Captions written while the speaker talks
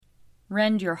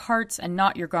Rend your hearts and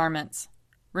not your garments.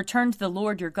 Return to the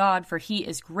Lord your God, for he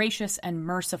is gracious and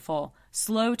merciful,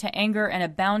 slow to anger and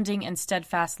abounding in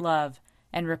steadfast love,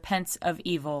 and repents of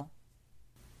evil.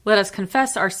 Let us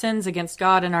confess our sins against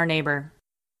God and our neighbor.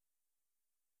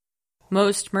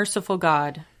 Most merciful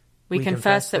God, we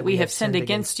confess that we have sinned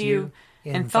against you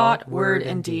in thought, word,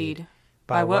 and deed,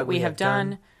 by what we have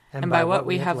done and by what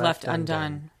we have left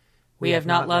undone. We have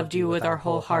not loved you with our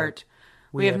whole heart.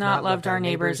 We have not loved our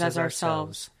neighbors as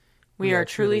ourselves. We are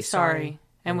truly sorry,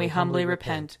 and we humbly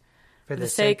repent. For the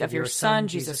sake of your Son,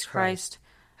 Jesus Christ,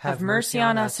 have mercy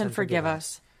on us and forgive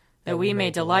us, that we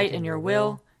may delight in your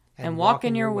will and walk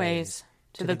in your ways,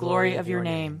 to the glory of your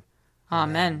name.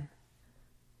 Amen.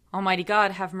 Almighty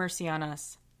God, have mercy on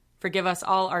us. Forgive us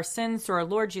all our sins through our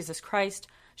Lord Jesus Christ.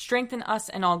 Strengthen us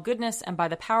in all goodness, and by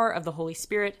the power of the Holy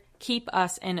Spirit, keep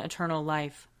us in eternal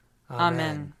life.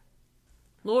 Amen.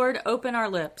 Lord, open our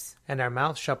lips, and our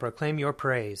mouth shall proclaim your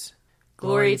praise.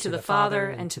 Glory to the Father,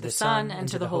 and to the Son, and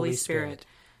to the Holy Spirit,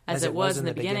 as it was in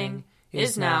the beginning,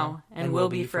 is now, and will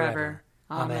be forever.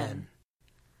 Amen.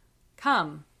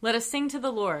 Come, let us sing to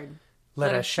the Lord.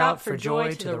 Let us shout for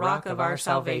joy to the rock of our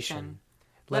salvation.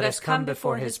 Let us come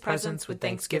before his presence with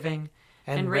thanksgiving,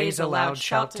 and raise a loud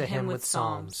shout to him with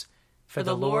psalms. For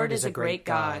the Lord is a great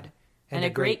God, and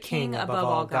a great King above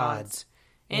all gods.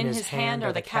 In his hand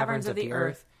are the caverns of the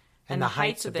earth, and the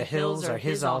heights of the hills are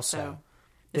his also.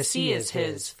 The sea is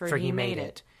his, for he made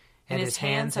it, and his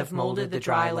hands have molded the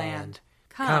dry land.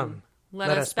 Come,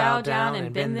 let us bow down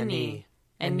and bend the knee,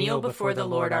 and kneel before the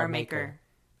Lord our Maker.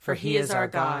 For he is our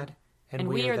God, and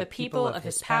we are the people of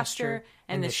his pasture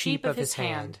and the sheep of his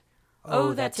hand.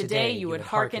 Oh, that today you would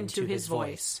hearken to his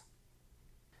voice.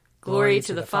 Glory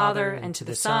to the Father, and to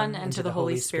the Son, and to the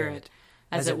Holy Spirit,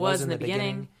 as it was in the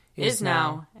beginning, is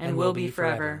now, and will be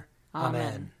forever.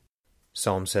 Amen.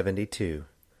 Psalm 72.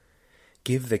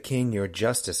 Give the king your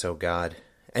justice, O God,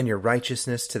 and your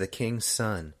righteousness to the king's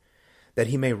son, that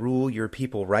he may rule your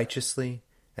people righteously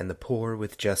and the poor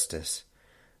with justice,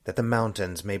 that the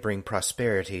mountains may bring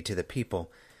prosperity to the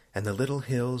people, and the little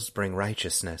hills bring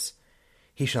righteousness.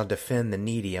 He shall defend the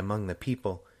needy among the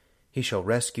people. He shall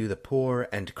rescue the poor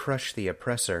and crush the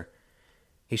oppressor.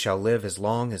 He shall live as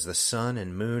long as the sun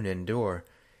and moon endure,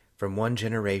 from one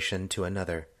generation to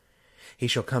another. He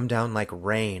shall come down like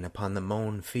rain upon the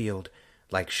mown field,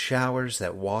 like showers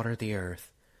that water the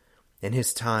earth. In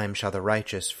his time shall the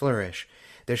righteous flourish.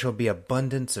 There shall be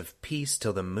abundance of peace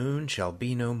till the moon shall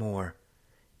be no more.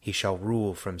 He shall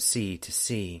rule from sea to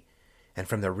sea, and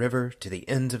from the river to the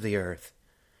ends of the earth.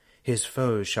 His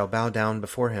foes shall bow down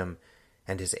before him,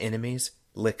 and his enemies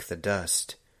lick the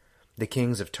dust. The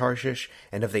kings of Tarshish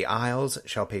and of the isles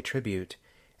shall pay tribute,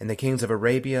 and the kings of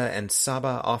Arabia and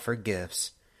Saba offer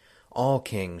gifts. All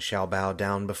kings shall bow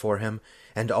down before him,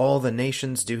 and all the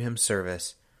nations do him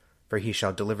service. For he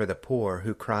shall deliver the poor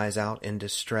who cries out in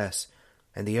distress,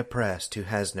 and the oppressed who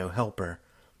has no helper.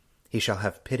 He shall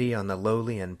have pity on the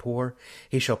lowly and poor.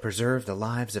 He shall preserve the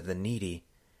lives of the needy.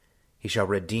 He shall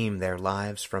redeem their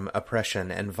lives from oppression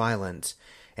and violence,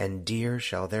 and dear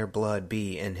shall their blood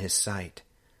be in his sight.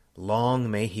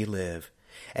 Long may he live,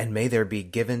 and may there be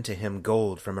given to him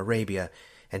gold from Arabia,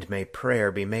 and may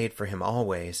prayer be made for him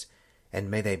always,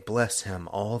 and may they bless him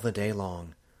all the day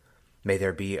long. May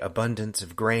there be abundance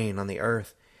of grain on the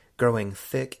earth, growing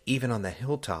thick even on the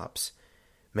hilltops.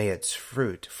 May its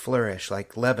fruit flourish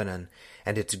like Lebanon,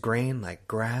 and its grain like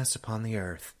grass upon the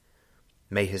earth.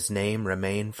 May his name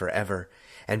remain forever,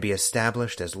 and be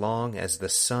established as long as the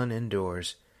sun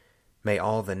endures. May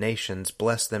all the nations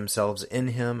bless themselves in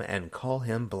him and call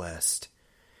him blessed.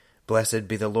 Blessed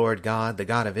be the Lord God, the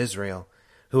God of Israel,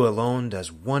 who alone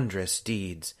does wondrous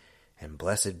deeds, and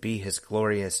blessed be his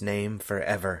glorious name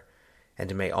forever.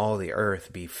 And may all the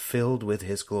earth be filled with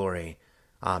his glory.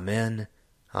 Amen.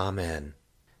 Amen.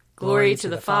 Glory to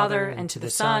the Father, and to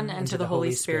the Son, and to the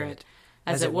Holy Spirit,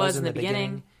 as it was in the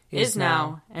beginning, is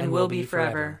now, and will be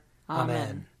forever.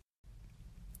 Amen.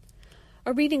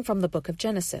 A reading from the book of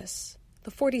Genesis,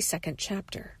 the 42nd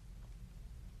chapter.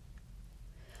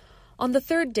 On the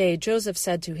third day Joseph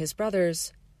said to his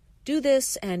brothers, "Do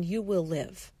this, and you will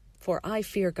live, for I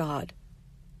fear God.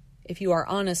 If you are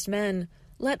honest men,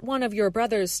 let one of your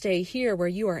brothers stay here where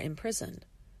you are imprisoned.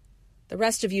 The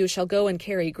rest of you shall go and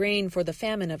carry grain for the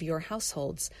famine of your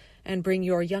households, and bring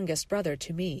your youngest brother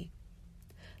to me.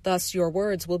 Thus your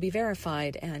words will be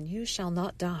verified, and you shall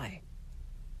not die."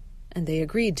 And they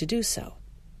agreed to do so.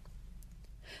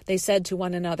 They said to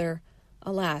one another,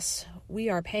 "Alas, we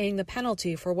are paying the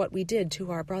penalty for what we did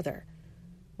to our brother.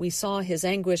 We saw his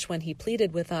anguish when he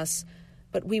pleaded with us,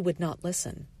 but we would not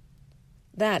listen.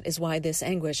 That is why this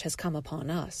anguish has come upon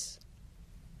us.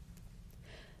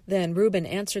 Then Reuben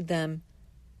answered them,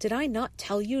 "Did I not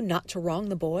tell you not to wrong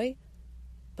the boy?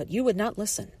 But you would not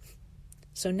listen.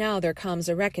 So now there comes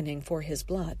a reckoning for his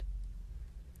blood."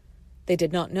 They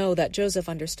did not know that Joseph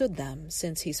understood them,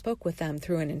 since he spoke with them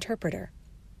through an interpreter.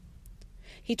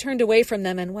 He turned away from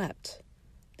them and wept.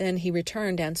 Then he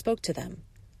returned and spoke to them.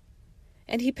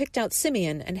 And he picked out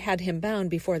Simeon and had him bound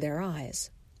before their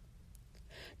eyes.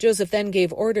 Joseph then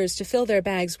gave orders to fill their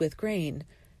bags with grain,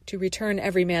 to return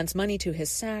every man's money to his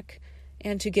sack,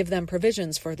 and to give them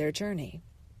provisions for their journey.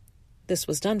 This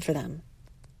was done for them.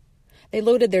 They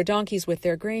loaded their donkeys with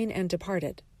their grain and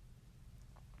departed.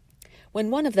 When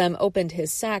one of them opened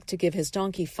his sack to give his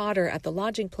donkey fodder at the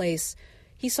lodging place,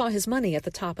 he saw his money at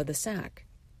the top of the sack.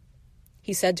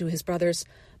 He said to his brothers,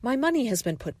 "My money has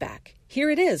been put back. Here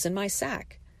it is in my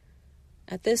sack."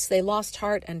 At this they lost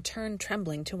heart and turned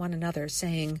trembling to one another,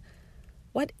 saying,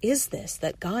 "What is this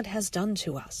that God has done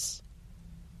to us?"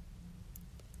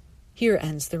 Here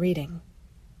ends the reading.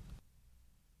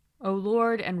 O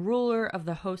Lord and ruler of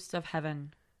the hosts of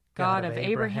heaven, God of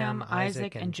Abraham,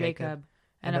 Isaac, and Jacob,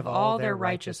 and of all their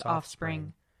righteous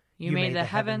offspring, you made the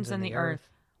heavens and the earth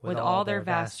with all their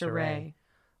vast array.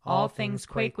 All things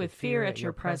quake with fear at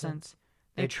your presence.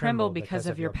 They tremble because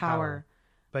of your power.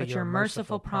 But your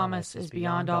merciful promise is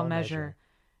beyond all measure.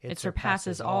 It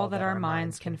surpasses all that our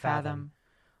minds can fathom.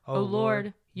 O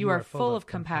Lord, you are full of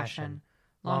compassion,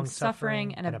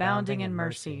 long-suffering and abounding in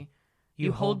mercy.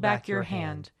 You hold back your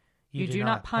hand. You do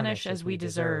not punish as we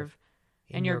deserve.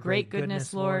 In your great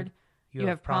goodness, Lord, you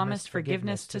have promised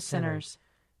forgiveness to sinners,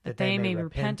 that they may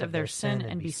repent of their sin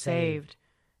and be saved.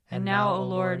 And now, O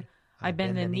Lord, I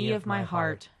bend the knee of my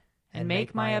heart and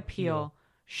make my appeal,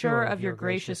 sure of your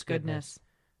gracious goodness.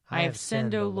 I have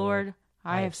sinned, O Lord,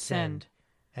 I have sinned,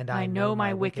 and I know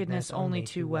my wickedness only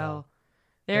too well.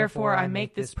 Therefore I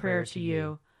make this prayer to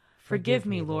you. Forgive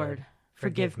me, Lord,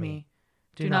 forgive me.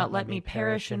 Do not let me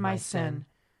perish in my sin,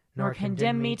 nor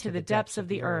condemn me to the depths of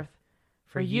the earth.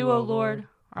 For you, O Lord,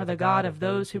 are the God of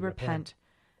those who repent,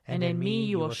 and in me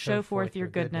you will show forth your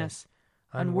goodness.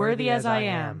 Unworthy as I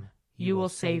am, you will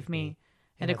save me,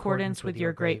 in accordance with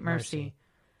your great mercy.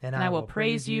 And I will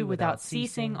praise you without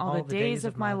ceasing all the days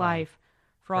of my life.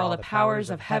 For all the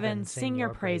powers of heaven sing your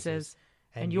praises,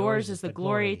 and yours is the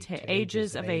glory to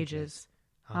ages of ages.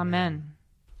 Amen.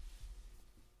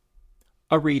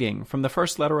 A reading from the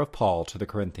first letter of Paul to the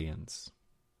Corinthians.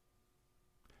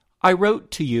 I wrote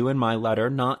to you in my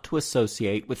letter not to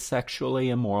associate with sexually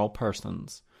immoral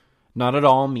persons, not at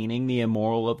all meaning the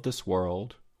immoral of this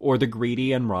world, or the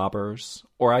greedy and robbers,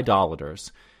 or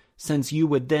idolaters, since you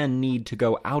would then need to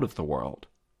go out of the world.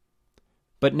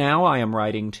 But now I am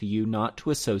writing to you not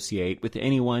to associate with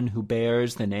anyone who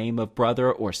bears the name of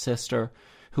brother or sister,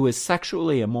 who is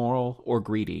sexually immoral or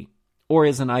greedy, or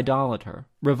is an idolater,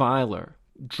 reviler,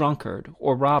 drunkard,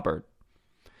 or robber.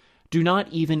 Do not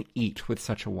even eat with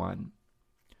such a one.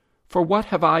 For what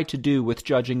have I to do with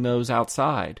judging those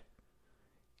outside?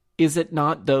 Is it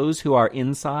not those who are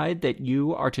inside that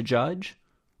you are to judge?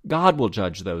 God will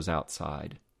judge those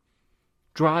outside.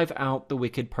 Drive out the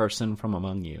wicked person from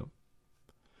among you.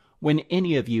 When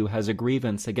any of you has a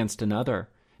grievance against another,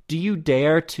 do you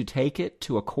dare to take it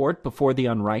to a court before the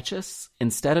unrighteous,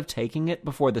 instead of taking it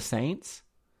before the saints?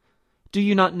 Do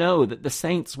you not know that the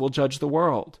saints will judge the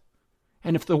world?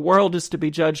 And if the world is to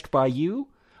be judged by you,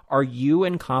 are you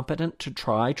incompetent to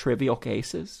try trivial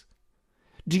cases?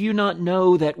 Do you not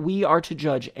know that we are to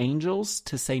judge angels,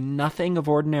 to say nothing of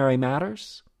ordinary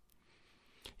matters?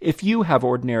 If you have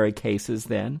ordinary cases,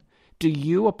 then, do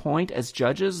you appoint as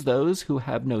judges those who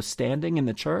have no standing in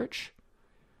the church?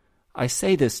 I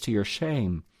say this to your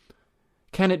shame.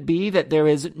 Can it be that there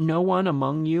is no one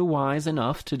among you wise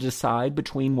enough to decide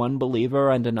between one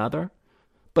believer and another?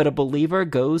 But a believer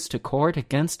goes to court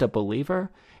against a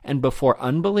believer, and before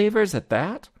unbelievers at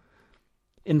that?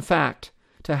 In fact,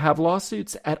 to have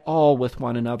lawsuits at all with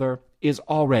one another is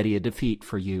already a defeat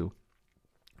for you.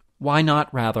 Why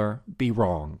not rather be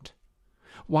wronged?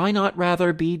 Why not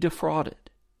rather be defrauded?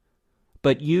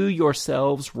 But you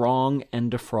yourselves wrong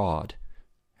and defraud,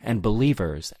 and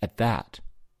believers at that.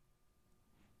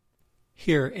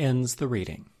 Here ends the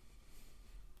reading.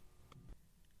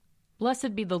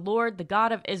 Blessed be the Lord, the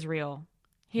God of Israel.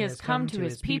 He has come to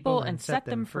his people and set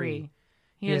them free.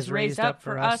 He has raised up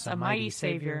for us a mighty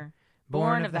Savior,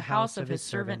 born of the house of his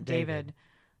servant David.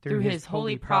 Through his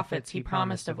holy prophets he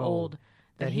promised of old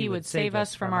that he would save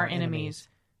us from our enemies,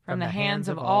 from the hands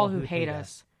of all who hate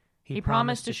us. He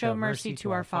promised to show mercy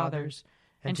to our fathers,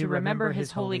 and to remember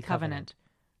his holy covenant.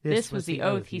 This was the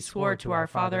oath he swore to our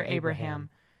father Abraham,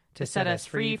 to set us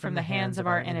free from the hands of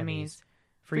our enemies,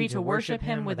 free to worship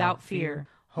him without fear,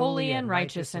 holy and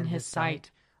righteous in his sight,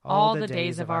 all the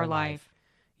days of our life.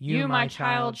 You, my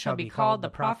child, shall be called the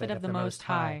prophet of the Most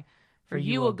High, for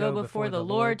you will go before the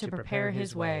Lord to prepare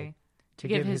his way, to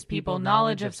give his people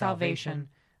knowledge of salvation,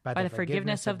 by the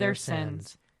forgiveness of their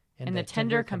sins. In the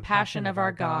tender compassion of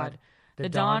our God, the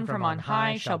dawn from on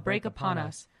high shall break upon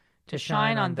us, to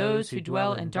shine on those who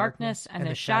dwell in darkness and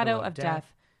the shadow of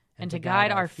death, and to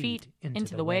guide our feet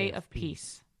into the way of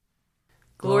peace.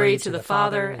 Glory to the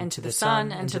Father, and to the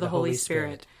Son, and to the Holy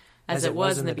Spirit, as it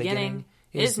was in the beginning,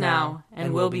 is now,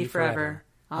 and will be forever.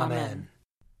 Amen.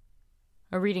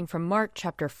 A reading from Mark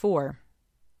chapter 4.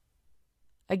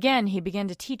 Again he began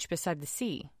to teach beside the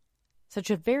sea. Such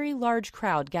a very large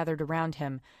crowd gathered around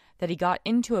him that he got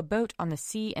into a boat on the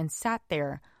sea and sat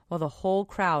there, while the whole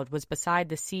crowd was beside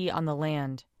the sea on the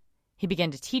land. He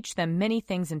began to teach them many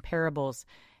things in parables,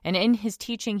 and in his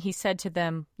teaching he said to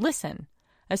them, Listen,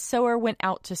 a sower went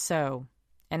out to sow,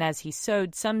 and as he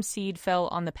sowed, some seed fell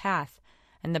on the path,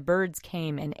 and the birds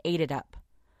came and ate it up.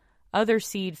 Other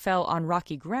seed fell on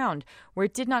rocky ground, where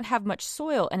it did not have much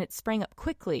soil, and it sprang up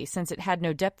quickly, since it had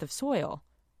no depth of soil.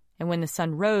 And when the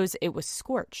sun rose, it was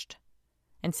scorched.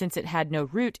 And since it had no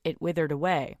root, it withered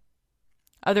away.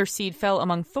 Other seed fell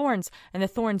among thorns, and the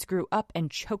thorns grew up and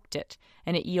choked it,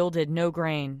 and it yielded no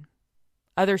grain.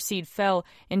 Other seed fell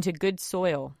into good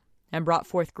soil, and brought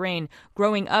forth grain,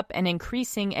 growing up and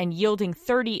increasing, and yielding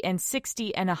 30 and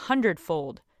 60 and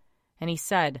 100-fold. And he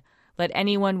said, Let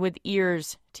anyone with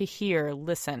ears to hear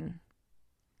listen.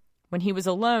 When he was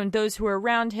alone, those who were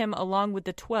around him, along with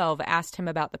the 12, asked him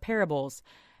about the parables.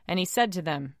 And he said to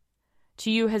them,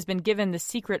 To you has been given the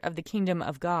secret of the kingdom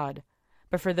of God.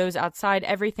 But for those outside,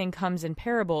 everything comes in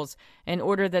parables, in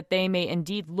order that they may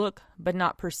indeed look but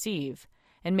not perceive,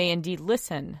 and may indeed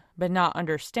listen but not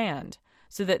understand,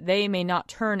 so that they may not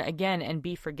turn again and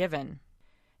be forgiven.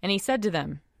 And he said to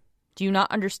them, Do you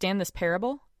not understand this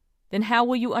parable? Then how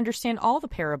will you understand all the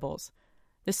parables?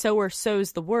 The sower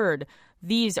sows the word.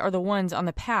 These are the ones on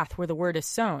the path where the word is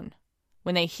sown.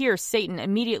 When they hear, Satan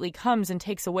immediately comes and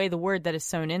takes away the word that is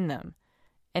sown in them.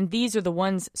 And these are the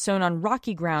ones sown on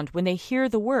rocky ground. When they hear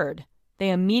the word, they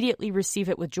immediately receive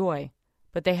it with joy.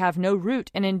 But they have no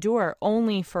root and endure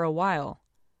only for a while.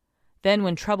 Then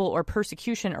when trouble or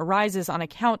persecution arises on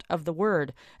account of the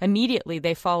word, immediately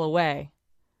they fall away.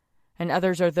 And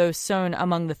others are those sown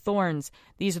among the thorns.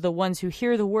 These are the ones who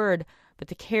hear the word, but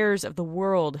the cares of the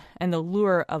world and the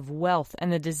lure of wealth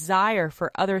and the desire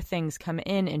for other things come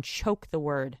in and choke the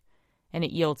word, and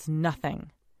it yields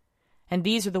nothing. And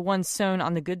these are the ones sown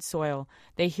on the good soil.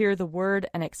 They hear the word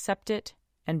and accept it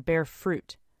and bear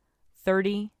fruit,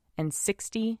 30 and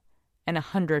 60 and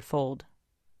 100-fold.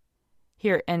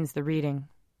 Here ends the reading.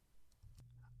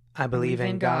 I believe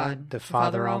in God, the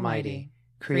Father Almighty,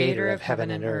 creator of heaven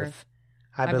and earth.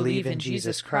 I believe in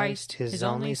Jesus Christ, his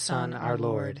only Son, our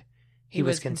Lord. He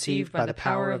was conceived by the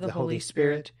power of the Holy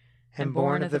Spirit and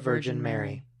born of the Virgin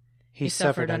Mary. He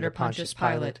suffered under Pontius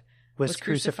Pilate, was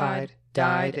crucified,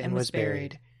 died, and was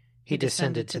buried. He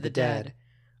descended to the dead.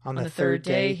 On the third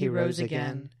day he rose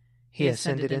again. He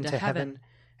ascended into heaven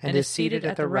and is seated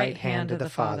at the right hand of the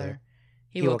Father.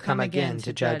 He will come again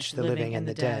to judge the living and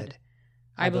the dead.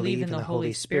 I believe in the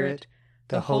Holy Spirit,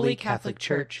 the Holy Catholic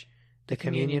Church, the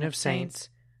communion of saints,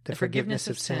 the forgiveness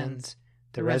of sins,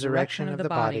 the resurrection of the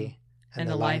body, and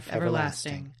the life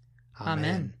everlasting.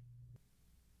 Amen.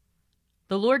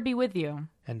 The Lord be with you.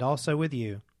 And also with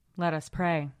you. Let us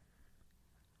pray.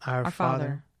 Our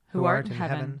Father, who art in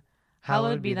heaven,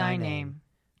 hallowed be thy name.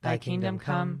 Thy kingdom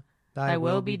come, thy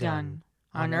will be done,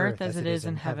 on earth as it is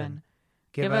in heaven.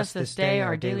 Give us this day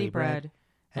our daily bread,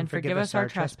 and forgive us our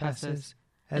trespasses,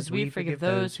 as we forgive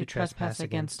those who trespass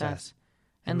against us.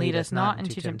 And lead us not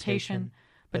into temptation,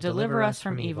 but deliver us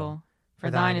from evil. For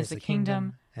thine is the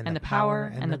kingdom, and the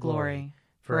power, and the glory,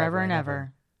 forever and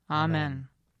ever. Amen.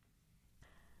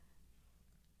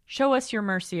 Show us your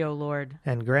mercy, O Lord.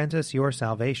 and grant us your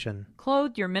salvation.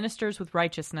 Clothe your ministers with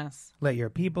righteousness. Let your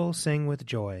people sing with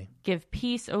joy. Give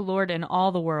peace, O Lord, in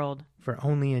all the world. For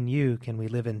only in you can we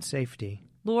live in safety.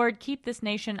 Lord, keep this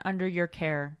nation under your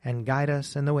care. And guide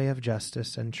us in the way of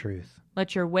justice and truth.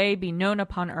 Let your way be known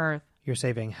upon earth. Your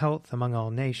saving health among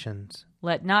all nations.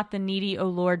 Let not the needy, O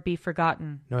Lord, be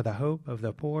forgotten. Nor the hope of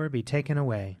the poor be taken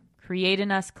away. Create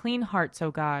in us clean hearts, O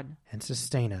God. And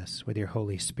sustain us with your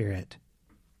Holy Spirit.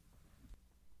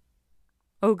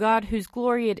 O God, whose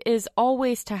glory it is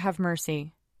always to have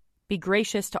mercy, be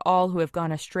gracious to all who have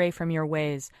gone astray from your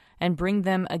ways, and bring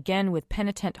them again with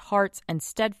penitent hearts and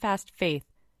steadfast faith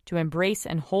to embrace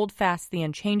and hold fast the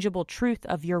unchangeable truth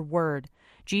of your word,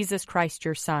 Jesus Christ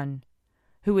your Son,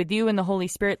 who with you and the Holy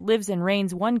Spirit lives and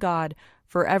reigns one God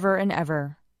forever and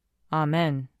ever.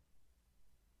 Amen.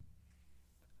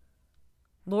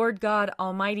 Lord God,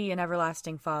 almighty and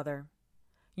everlasting Father,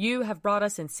 you have brought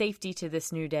us in safety to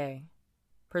this new day.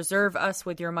 Preserve us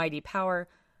with your mighty power,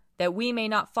 that we may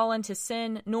not fall into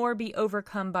sin nor be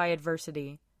overcome by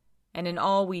adversity, and in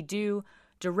all we do,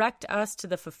 direct us to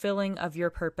the fulfilling of your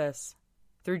purpose.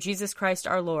 Through Jesus Christ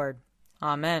our Lord.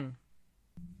 Amen.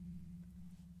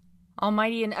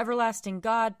 Almighty and everlasting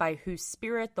God, by whose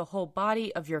Spirit the whole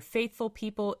body of your faithful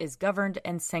people is governed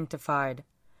and sanctified,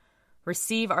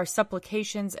 receive our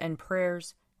supplications and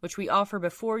prayers, which we offer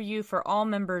before you for all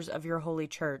members of your holy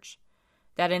church,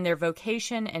 that in their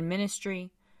vocation and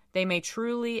ministry they may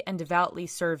truly and devoutly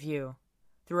serve you.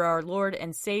 Through our Lord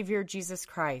and Savior Jesus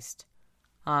Christ.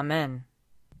 Amen.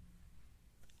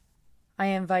 I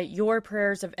invite your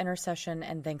prayers of intercession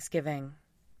and thanksgiving.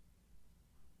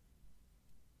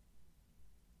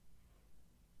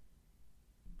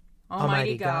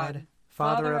 Almighty God,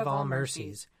 Father of all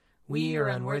mercies, we, your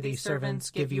unworthy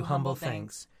servants, give you humble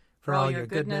thanks for all your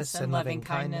goodness and loving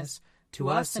kindness to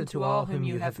us and to all whom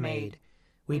you have made.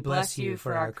 We bless you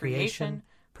for our creation,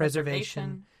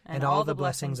 preservation, and all the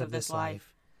blessings of this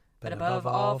life, but above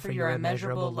all for your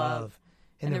immeasurable love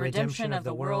in the redemption of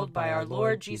the world by our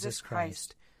Lord Jesus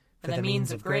Christ, for the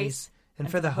means of grace and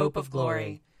for the hope of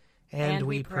glory. And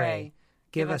we pray,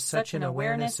 give us such an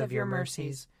awareness of your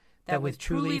mercies, that with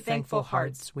truly thankful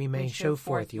hearts we may show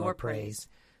forth your praise,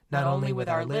 not only with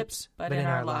our lips, but in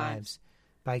our lives,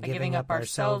 by giving up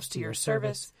ourselves to your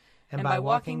service, and by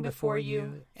walking before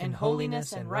you in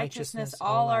holiness and righteousness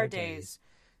all our days,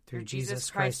 through Jesus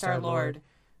Christ our Lord,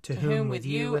 to whom with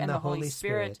you and the Holy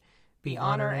Spirit be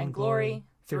honor and glory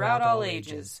throughout all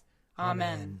ages.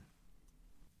 Amen.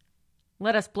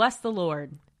 Let us bless the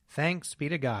Lord. Thanks be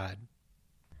to God.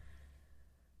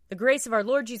 The grace of our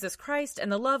Lord Jesus Christ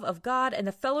and the love of God and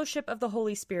the fellowship of the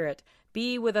Holy Spirit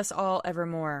be with us all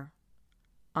evermore.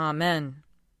 Amen.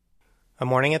 A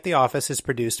Morning at the Office is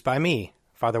produced by me,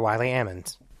 Father Wiley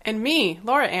Ammons. And me,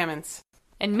 Laura Ammons.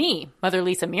 And me, Mother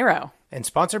Lisa Meirow. And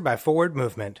sponsored by Forward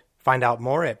Movement. Find out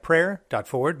more at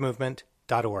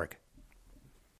prayer.forwardmovement.org.